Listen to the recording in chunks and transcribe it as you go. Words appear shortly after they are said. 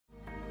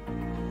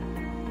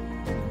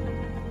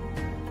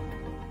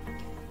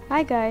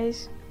Hi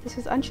guys, this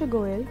is Anshu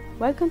Goyal.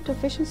 Welcome to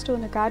Fish and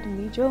Stone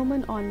Academy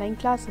German online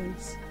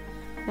classes.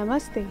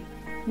 नमस्ते,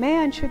 मैं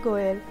Anshu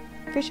Goyal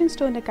fish and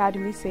stone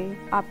academy से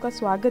आपका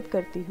स्वागत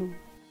करती हूँ.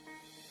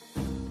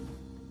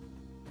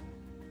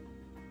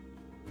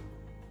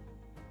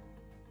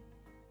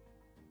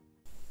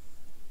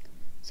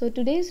 So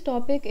today's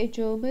topic in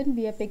German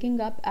we are picking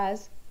up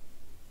as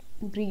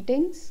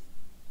greetings.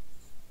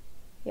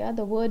 Yeah,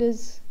 the word is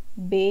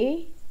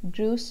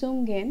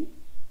Begrüßungen.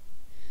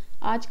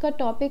 आज का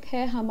topic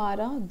है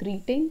हमारा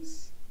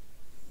greetings.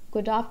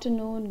 Good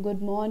afternoon,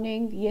 good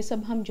morning, ये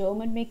सब हम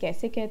जर्मन में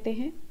कैसे कहते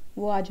हैं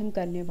वो आज हम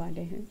करने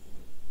वाले हैं.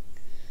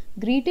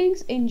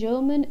 Greetings in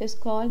German is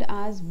called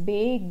as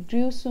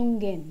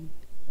Begrüßungen.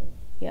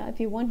 या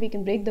if you want we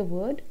can break the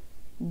word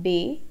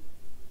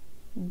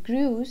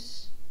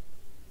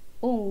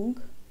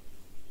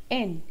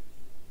Begrüßungen.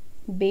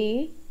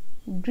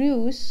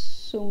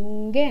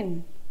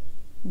 Begrüßungen.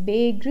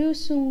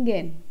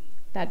 Begrüßungen.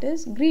 That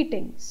is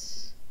greetings.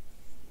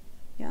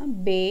 Yeah,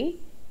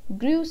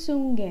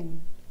 Begrüßungen.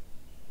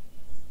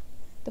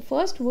 The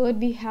first word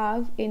we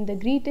have in the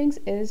greetings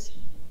is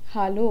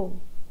Hallo.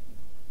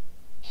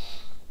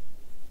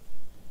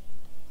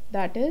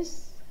 That is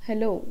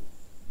hello.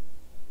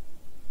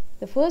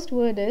 The first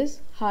word is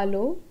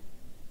Hallo.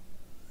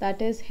 That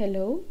is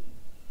hello.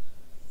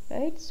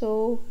 Right? So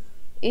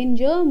in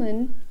German,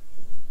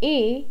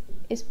 A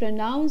is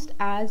pronounced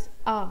as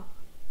A.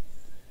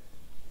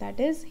 That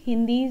is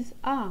Hindi's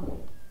A.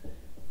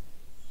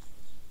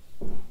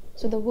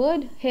 So the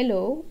word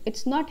hello,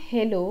 it's not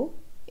hello,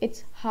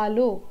 it's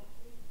hallo,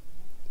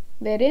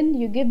 wherein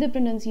you give the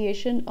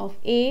pronunciation of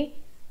A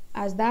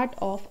as that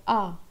of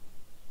A.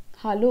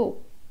 Hallo.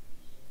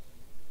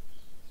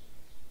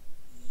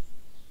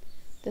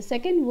 The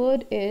second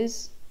word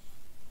is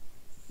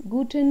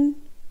Guten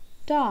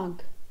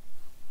Tag.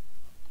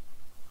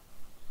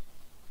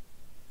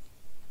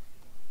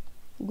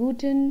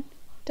 Guten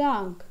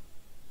Tag.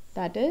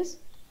 That is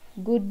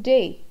good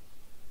day.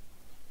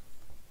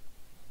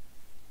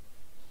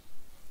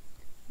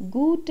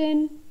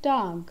 Guten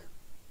Tag.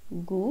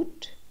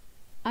 Gut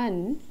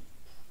an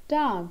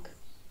Tag.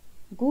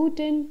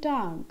 Guten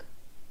Tag.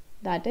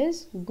 That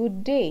is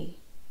good day.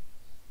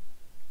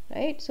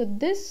 Right? So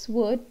this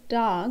word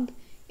Tag,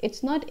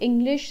 it's not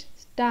English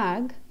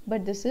tag,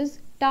 but this is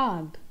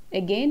Tag.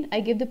 Again,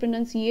 I give the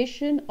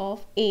pronunciation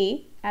of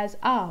A as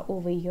A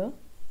over here.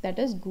 That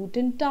is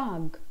Guten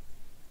Tag.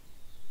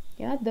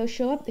 Yeah, the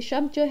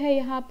शब्द जो है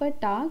यहाँ पर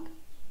Tag,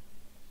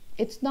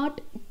 it's not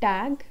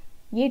tag.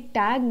 ये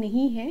tag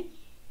नहीं है,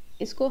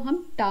 इसको हम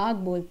टाग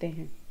बोलते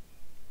हैं.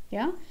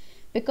 या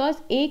बिकॉज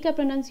ए का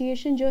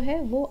प्रोनाउंसिएशन जो है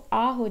वो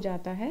आ हो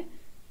जाता है.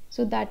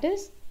 So that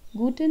is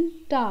गुटन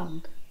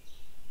टाग.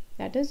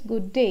 That is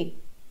good day.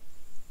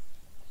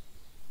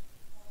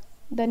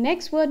 The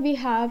next word we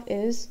have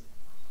is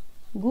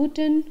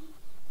गुटन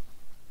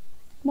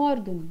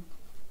Morgan.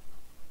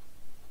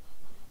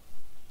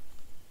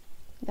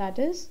 That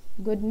is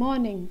good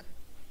morning.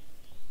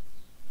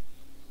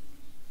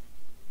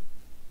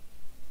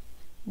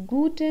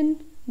 Guten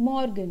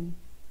Morgen.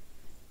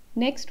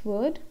 Next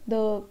word,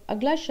 the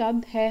अगला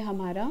शब्द है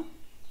हमारा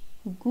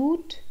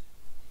Gut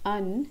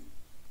an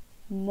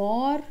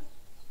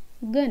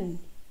Morgen.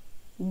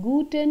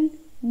 Guten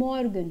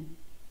Morgen.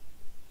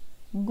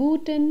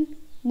 Guten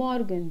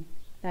Morgen.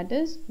 That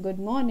is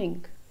good morning.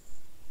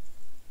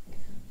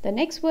 The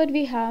next word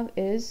we have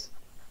is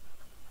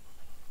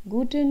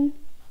Guten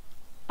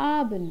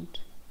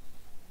Abend.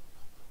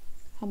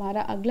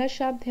 हमारा अगला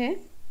शब्द है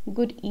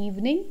good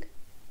evening.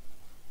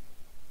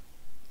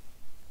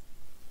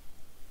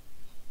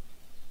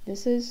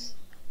 This is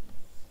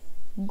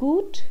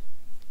Gut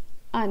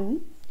an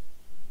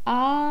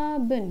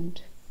Abend.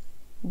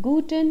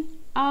 Guten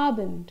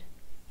Abend.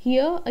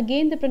 Here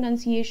again the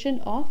pronunciation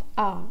of A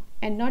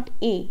and not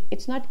A.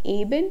 It's not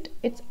Abend,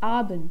 it's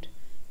Abend.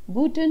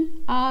 Guten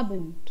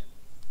Abend.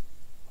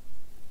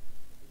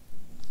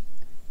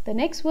 The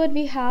next word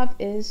we have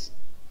is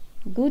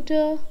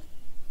Gute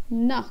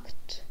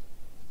Nacht.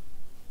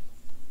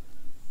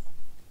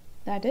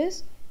 That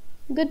is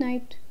good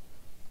night.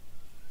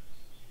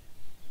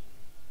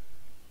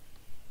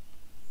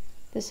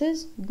 This is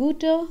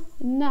Gute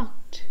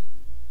Nacht.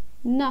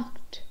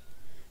 Nacht.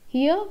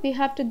 Here we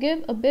have to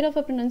give a bit of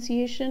a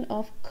pronunciation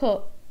of ख.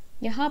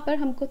 यहाँ पर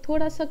हमको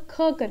थोड़ा सा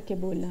ख करके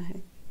बोलना है.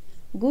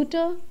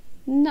 Gute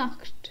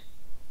Nacht.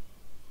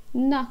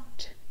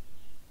 Nacht.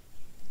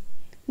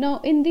 Now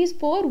in these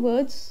four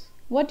words,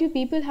 what you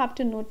people have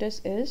to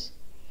notice is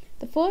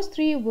the first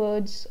three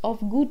words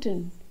of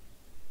Guten.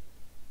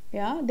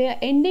 Yeah, they are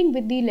ending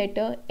with the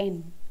letter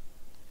N.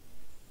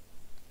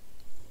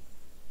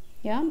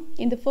 Yeah,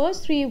 in the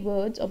first three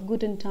words of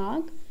Guten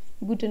Tag,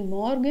 Guten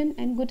Morgen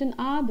and Guten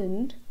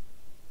Abend,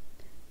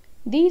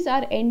 these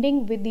are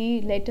ending with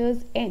the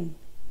letters N.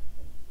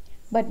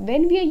 But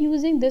when we are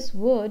using this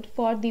word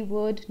for the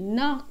word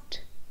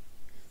Nacht,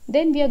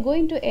 then we are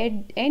going to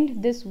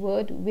end this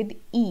word with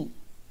E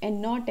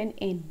and not an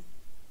N.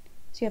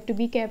 So you have to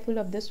be careful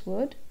of this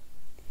word.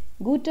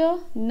 Gute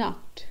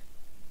Nacht.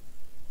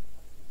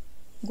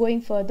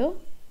 Going further,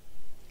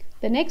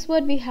 the next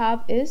word we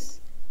have is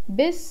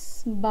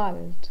bis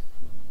bald.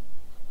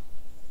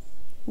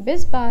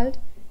 Bis bald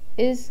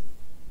is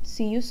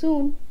see you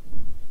soon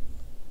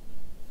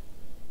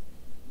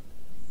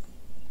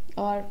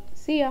or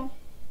see ya.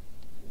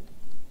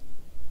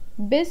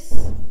 Bis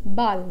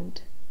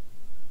bald.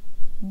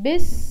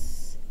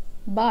 Bis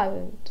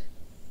bald.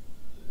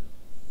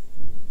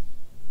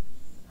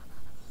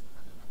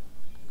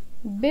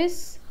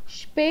 Bis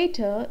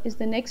später is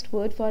the next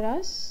word for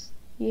us.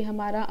 ये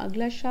हमारा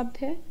अगला शब्द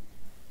है.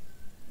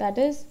 That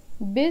is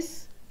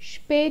bis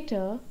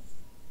später.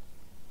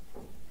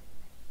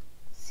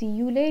 See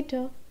you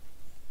later.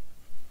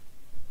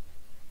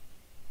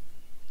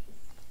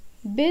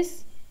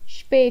 Bis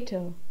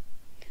später.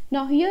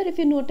 Now here if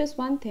you notice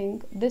one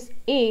thing, this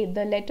A,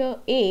 the letter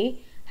A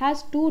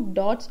has two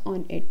dots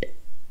on it.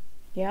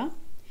 Yeah.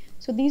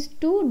 So these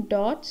two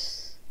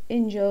dots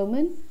in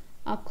German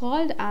are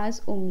called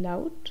as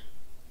umlaut.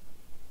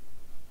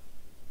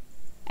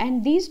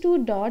 And these two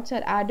dots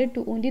are added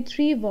to only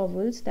three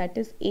vowels, that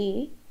is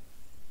A,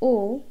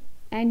 O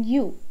and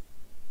U.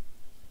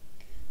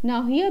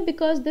 Now here,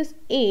 because this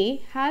A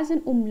has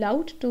an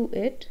umlaut to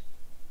it,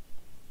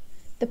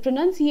 the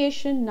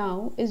pronunciation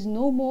now is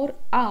no more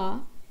A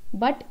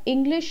but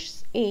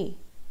English's A,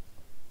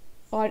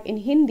 or in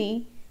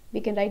Hindi we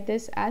can write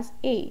this as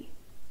A.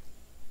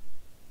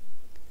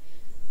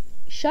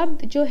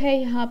 शब्द जो है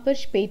यहाँ पर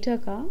स्पेटर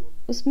का,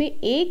 उसमें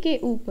A के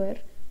ऊपर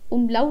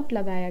umlaut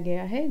लगाया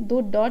गया है, दो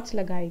डॉट्स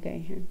लगाए गए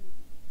हैं.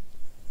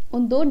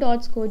 उन दो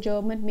डॉट्स को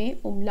जर्मन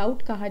में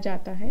umlaut कहा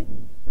जाता है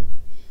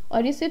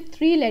और ये सिर्फ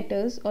 3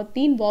 लेटर्स और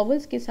 3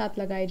 वॉवल्स के साथ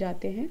लगाए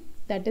जाते हैं,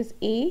 that is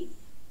A,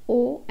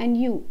 O and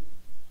U.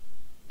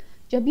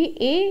 जब ये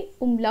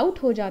A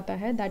umlaut हो जाता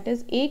है, दैट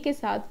इज A के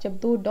साथ जब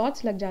 2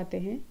 डॉट्स लग जाते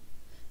हैं,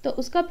 तो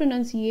उसका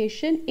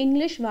प्रोनाउंसिएशन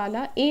इंग्लिश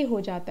वाला A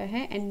हो जाता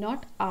है एंड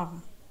नॉट A,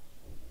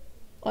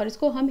 और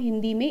इसको हम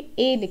हिंदी में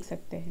A लिख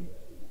सकते हैं,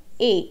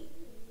 A.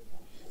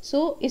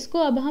 सो इसको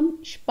अब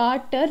हम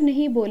स्पाटर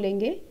नहीं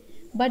बोलेंगे,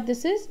 but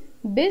this is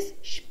bis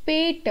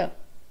später.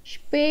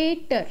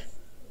 Später.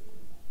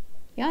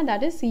 Yeah,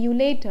 that is see you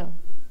later.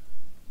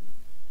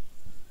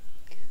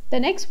 The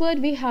next word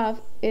we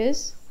have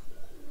is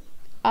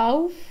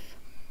auf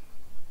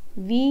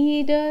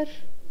Wiedersehen.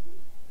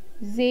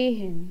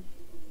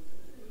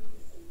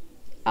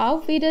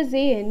 Auf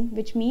Wiedersehen,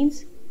 which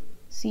means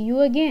see you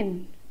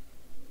again,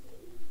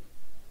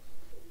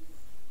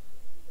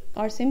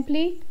 or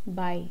simply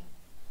bye.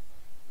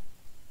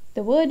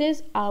 The word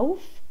is auf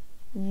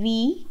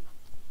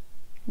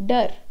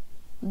wieder.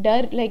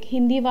 डर like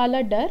Hindi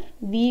वाला डर,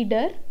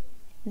 wieder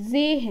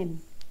sehen.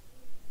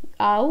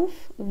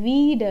 Auf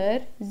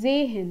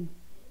Wiedersehen,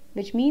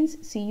 which means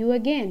see you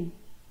again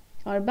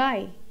or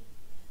bye.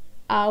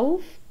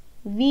 Auf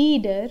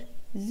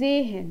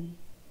Wiedersehen.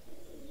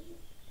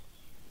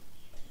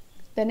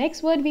 The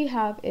next word we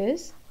have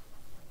is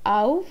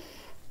auf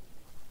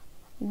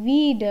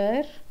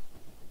Wiederhören.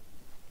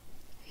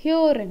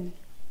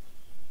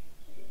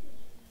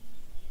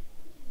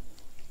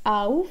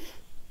 Auf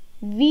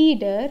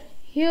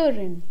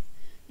Wiederhören.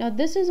 Now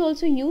this is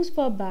also used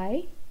for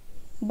bye,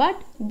 but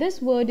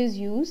this word is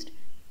used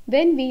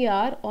when we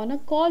are on a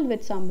call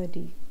with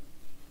somebody.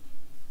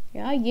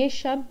 या ये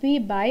शब्द भी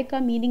bye का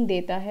meaning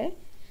देता है,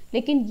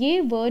 लेकिन ये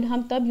word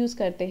हम तब यूज़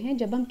करते हैं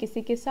जब हम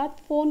किसी के साथ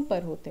फ़ोन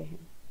पर होते हैं.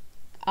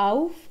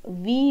 Auf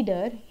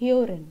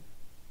Wiederhören.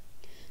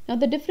 Now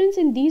the difference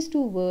in these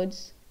two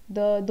words,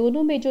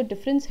 दोनों में जो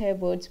difference है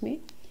words में,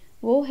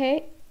 वो है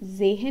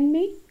sehen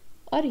में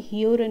और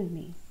hören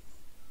में.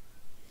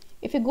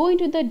 If you go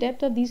into the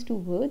depth of these two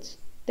words,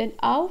 then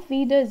auf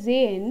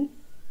Wiedersehen,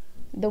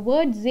 the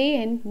word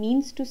sehen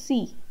means to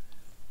see,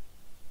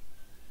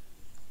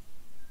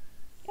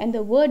 and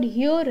the word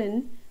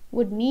hören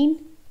would mean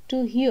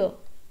to hear.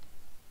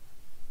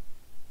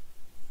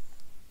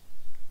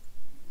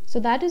 So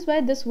that is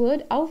why this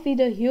word auf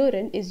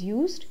Wiederhören is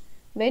used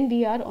when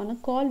we are on a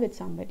call with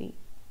somebody.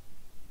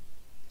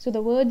 So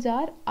the words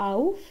are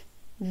auf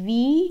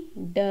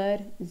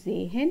Wiedersehen,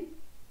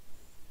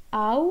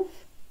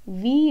 auf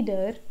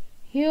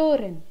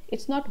Wiederhören.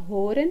 It's not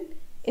hören,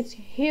 it's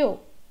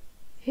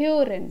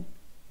hören.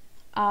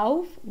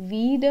 Auf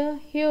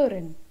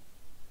Wiederhören.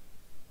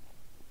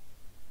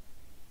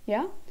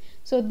 Yeah.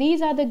 So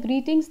these are the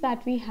greetings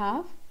that we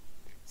have.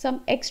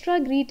 Some extra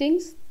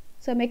greetings,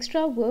 some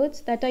extra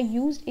words that are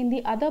used in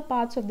the other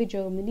parts of the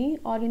Germany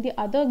or in the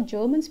other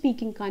German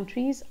speaking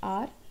countries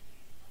are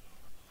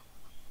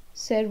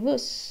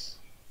Servus.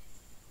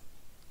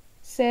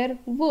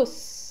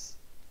 Servus.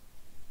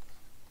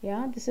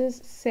 Yeah, this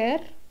is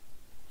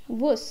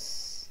Servus,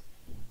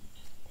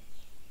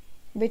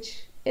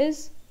 which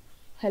is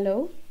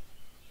hello,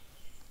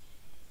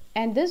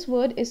 and this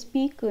word is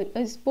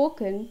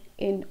spoken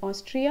in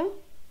Austria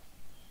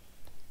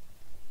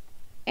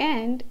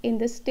and in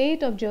the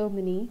state of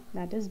Germany,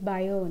 that is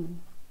Bayern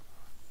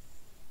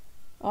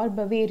or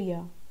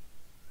Bavaria.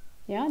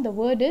 Yeah, the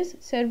word is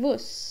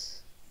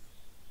Servus.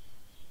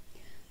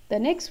 The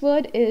next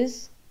word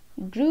is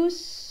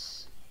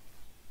Grüß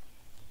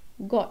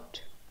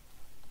Gott.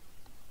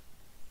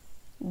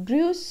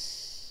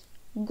 Grüß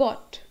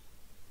Gott,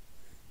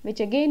 which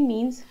again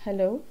means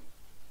hello.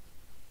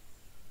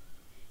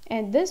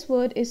 And this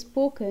word is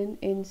spoken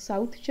in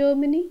South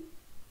Germany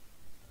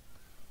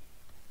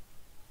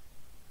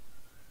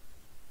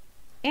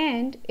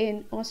and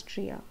in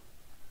Austria.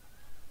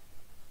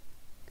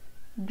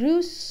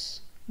 Grüß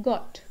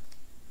Gott.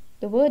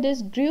 The word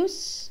is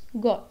Grüß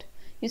Gott.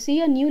 You see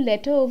a new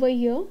letter over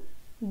here,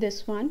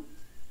 this one.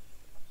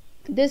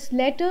 This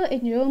letter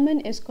in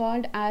German is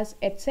called as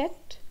EZ,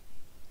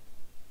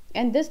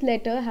 and this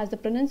letter has the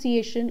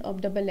pronunciation of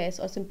double S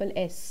or simple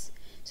S.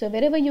 So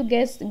wherever you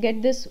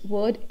get this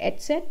word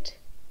EZ,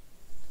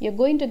 you're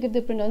going to give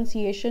the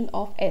pronunciation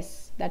of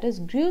S, that is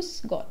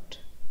Grüß Gott.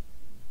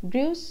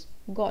 Grüß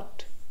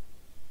Gott.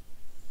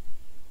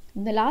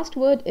 The last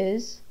word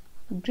is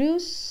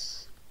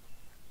Grüß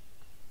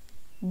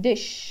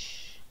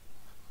dich,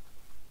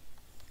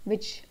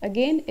 which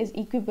again is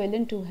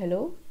equivalent to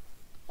hello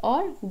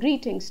or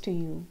greetings to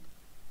you.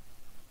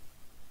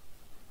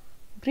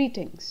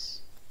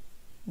 Greetings.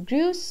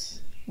 Grüß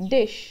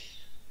dich.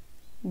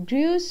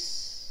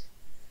 Grüß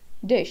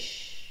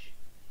dich.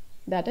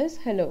 That is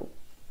hello.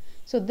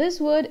 So this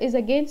word is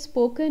again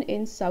spoken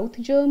in South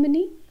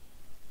Germany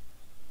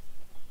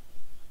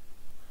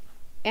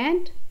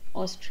and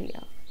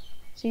Austria.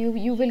 So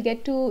you will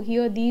get to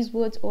hear these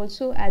words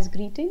also as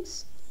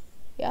greetings.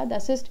 Yeah,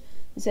 das ist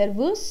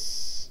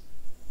Servus,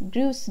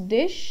 Grüß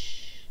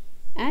dich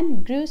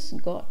and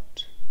Grüß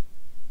Gott.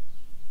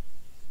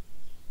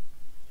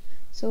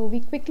 So we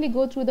quickly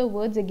go through the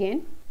words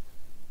again.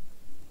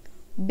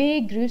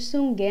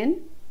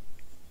 Begrüßungen,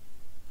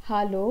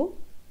 Hallo,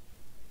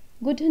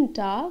 Guten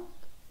Tag,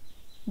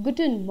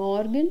 Guten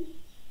Morgen,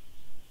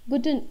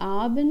 Guten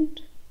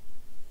Abend,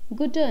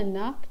 Gute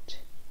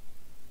Nacht,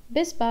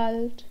 bis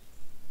bald,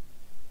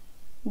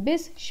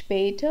 bis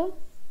später,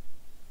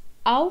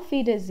 auf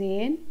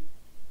Wiedersehen,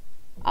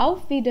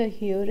 auf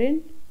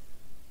Wiederhören,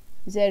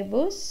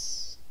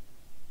 Servus,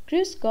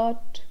 Grüß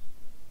Gott,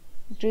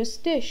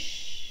 Grüß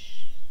dich.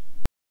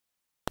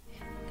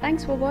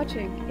 Thanks for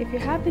watching. If you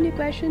have any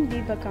question,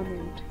 leave a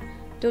comment.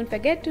 Don't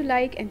forget to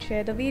like and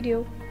share the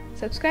video.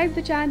 Subscribe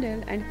the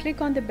channel and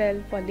click on the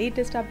bell for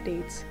latest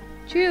updates.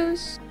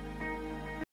 Cheers!